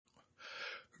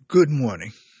Good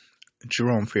morning.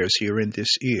 Jerome Ferris here, and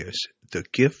this is the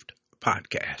Gift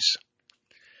Podcast.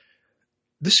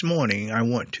 This morning, I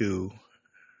want to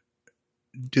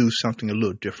do something a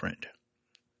little different.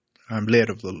 I'm led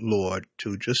of the Lord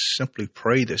to just simply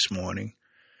pray this morning,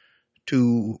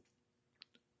 to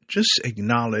just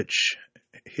acknowledge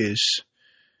His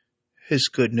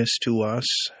goodness to us,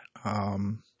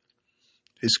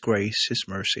 His grace, His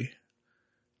mercy,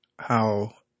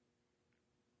 how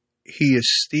He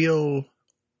is still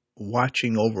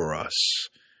watching over us,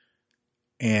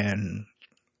 and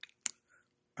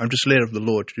I'm just led of the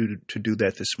Lord to do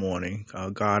that this morning.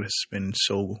 God has been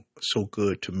so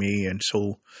good to me, and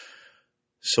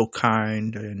so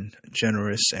kind and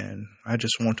generous, and I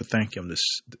just want to thank Him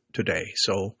today.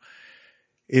 So,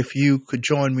 if you could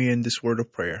join me in this word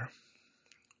of prayer.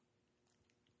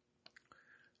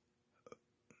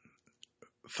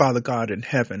 Father God in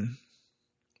heaven,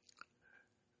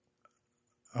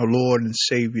 our Lord and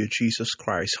Savior Jesus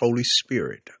Christ, Holy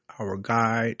Spirit, our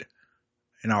guide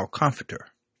and our comforter.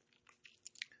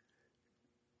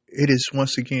 It is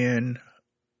once again,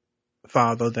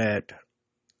 Father, that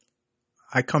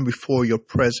I come before your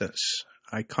presence.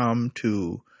 I come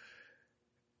to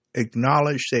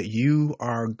acknowledge that you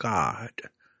are God,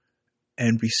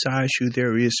 and besides you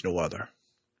there is no other.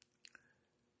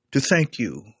 To thank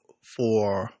you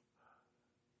for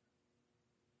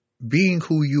being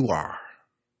who you are,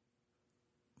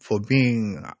 for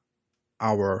being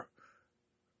our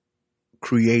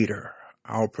creator,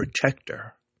 our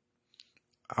protector,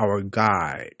 our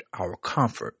guide, our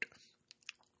comfort.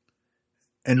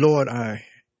 And Lord, I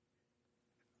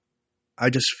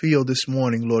just feel this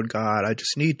morning, Lord God, I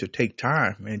just need to take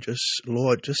time and just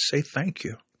say thank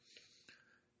you.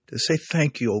 To say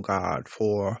thank you, oh God,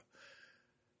 for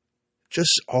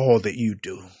just all that you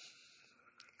do.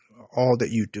 All that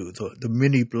you do, the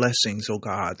many blessings, oh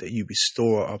God, that you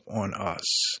bestow upon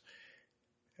us.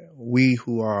 We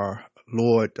who are,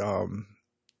 Lord,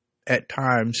 at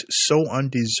times so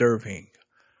undeserving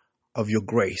of your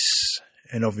grace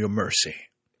and of your mercy.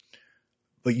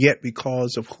 But yet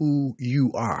because of who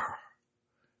you are,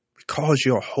 because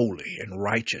you're holy and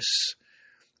righteous,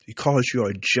 because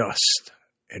you're just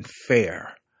and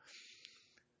fair,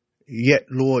 yet,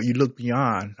 Lord, you look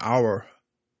beyond our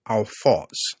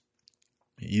faults.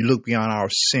 You look beyond our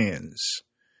sins.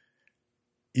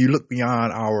 You look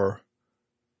beyond our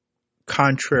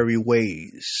contrary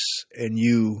ways, and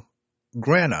you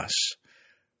grant us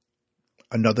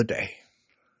another day.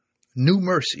 New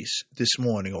mercies this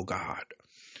morning, oh God.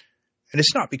 And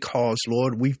it's not because,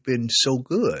 Lord, we've been so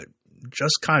good,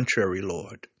 just contrary,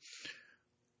 Lord.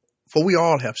 For we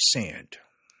all have sinned.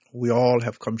 We all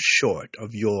have come short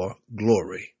of your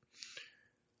glory.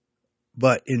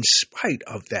 But in spite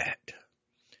of that,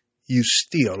 you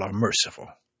still are merciful.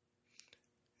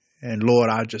 And Lord,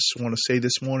 I just want to say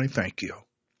this morning, thank you.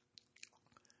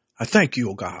 I thank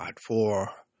you, oh God, for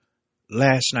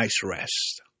last night's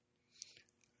rest.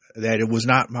 That it was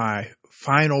not my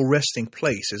final resting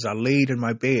place as I laid in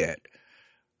my bed.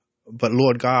 But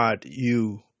Lord God,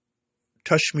 you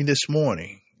touched me this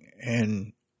morning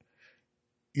and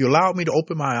you allowed me to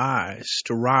open my eyes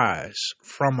to rise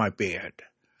from my bed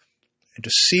and to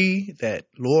see that,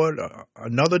 Lord,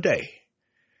 another day.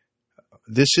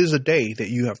 This is a day that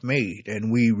you have made,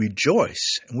 and we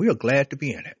rejoice, and we are glad to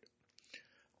be in it.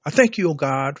 I thank you, O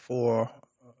God, for,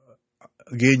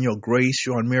 again, your grace,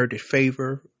 your unmerited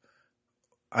favor.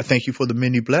 I thank you for the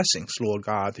many blessings, Lord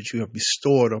God, that you have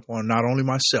bestowed upon not only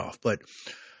myself, but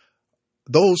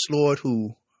those, Lord,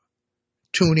 who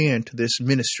tune in to this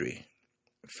ministry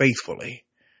faithfully.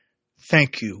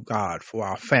 Thank you, God, for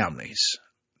our families.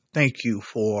 Thank you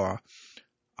for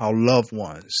our loved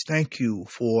ones. Thank you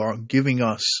for giving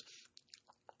us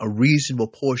a reasonable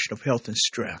portion of health and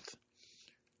strength.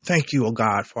 Thank you, O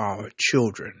God, for our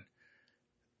children.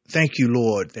 Thank you,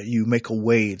 Lord, that you make a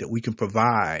way that we can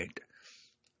provide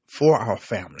for our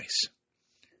families.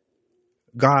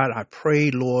 God, I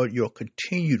pray, Lord, your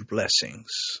continued blessings,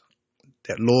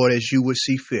 that, Lord, as you would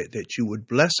see fit, that you would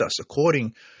bless us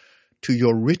according to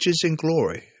your riches and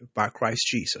glory by Christ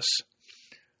Jesus.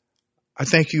 I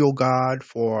thank you, O God,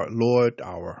 for, Lord,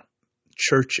 our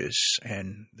churches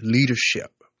and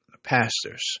leadership, the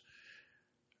pastors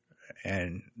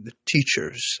and the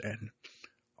teachers and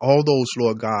all those,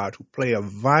 Lord God, who play a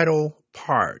vital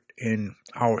part in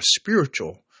our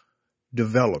spiritual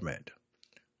development.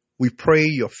 We pray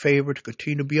your favor to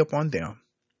continue to be upon them.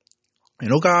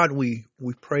 And, oh God, we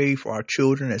pray for our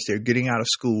children as they're getting out of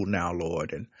school now,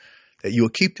 Lord, and that you will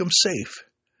keep them safe.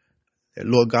 That,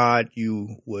 Lord God,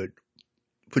 you would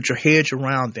put your hedge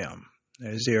around them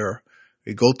as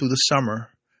they go through the summer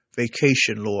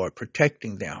vacation, Lord,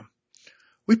 protecting them.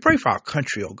 We pray for our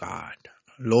country, oh God.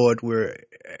 Lord, we're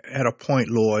at a point,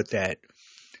 Lord, that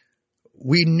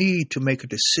we need to make a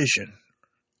decision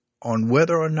on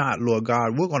whether or not, Lord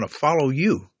God, we're going to follow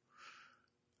you,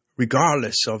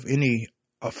 regardless of any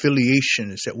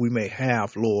affiliations that we may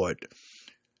have, Lord,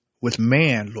 with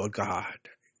man, Lord God,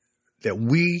 that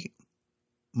we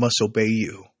must obey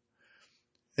you.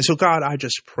 And so, God, I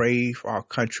just pray for our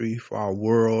country, for our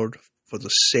world, for the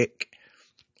sick.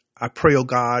 I pray, oh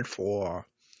God, for,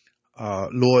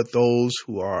 Lord, those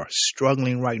who are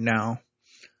struggling right now,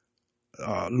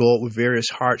 Lord, with various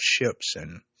hardships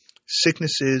and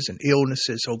sicknesses and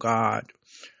illnesses, oh God.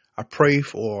 I pray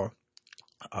for,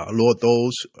 Lord,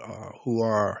 those who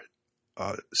are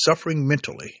suffering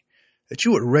mentally, that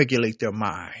you would regulate their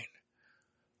mind.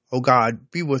 Oh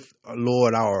God, be with,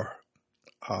 Lord, our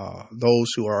those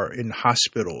who are in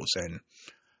hospitals and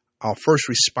our first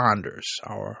responders,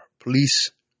 our police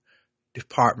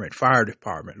department, fire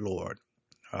department, Lord.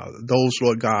 Those,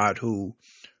 Lord God, who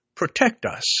protect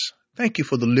us. Thank you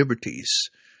for the liberties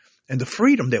and the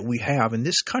freedom that we have in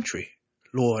this country,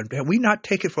 Lord, that we not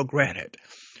take it for granted.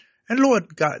 And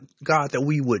Lord God, that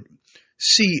we would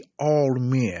see all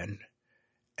men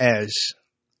as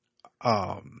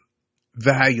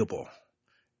valuable,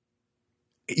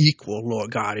 equal,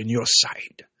 Lord God, in your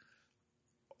sight.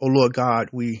 Oh, Lord God,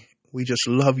 we just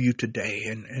love you today.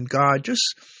 And God,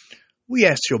 we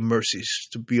ask your mercies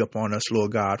to be upon us,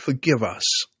 Lord God. Forgive us.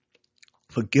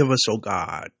 Forgive us, oh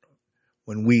God,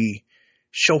 when we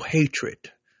show hatred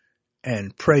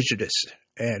and prejudice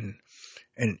and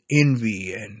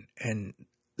envy and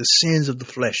the sins of the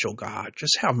flesh, oh God.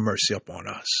 Just have mercy upon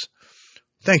us.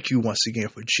 Thank you once again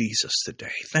for Jesus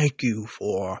today. Thank you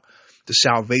for the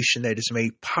salvation that is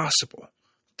made possible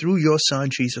through your Son,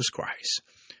 Jesus Christ.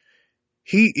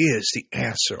 He is the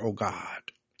answer, oh God,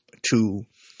 to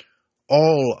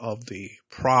all of the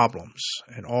problems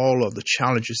and all of the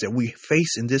challenges that we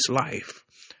face in this life.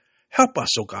 Help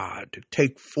us, oh God, to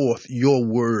take forth your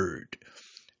word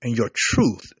and your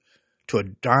truth to a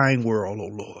dying world, oh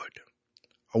Lord,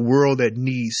 a world that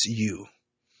needs you.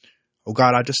 Oh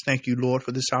God, I just thank you, Lord,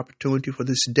 for this opportunity, for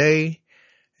this day,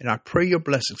 and I pray your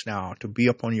blessings now to be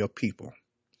upon your people.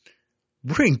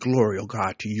 Bring glory, oh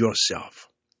God, to yourself.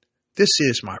 This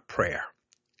is my prayer,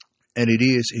 and it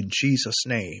is in Jesus'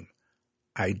 name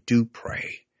I do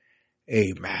pray.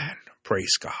 Amen.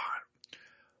 Praise God.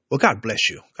 Well, God bless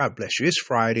you. God bless you. It's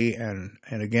Friday, and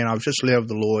again, I've just led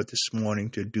the Lord this morning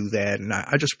to do that, and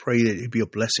I just pray that it be a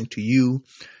blessing to you,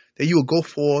 that you will go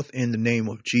forth in the name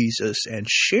of Jesus and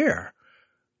share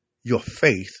your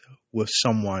faith with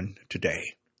someone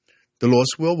today. The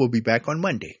Lord's will will be back on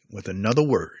Monday with another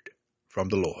word from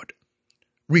the Lord.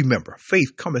 Remember,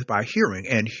 faith cometh by hearing,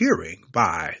 and hearing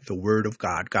by the word of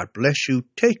God. God bless you.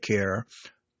 Take care.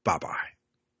 Bye-bye.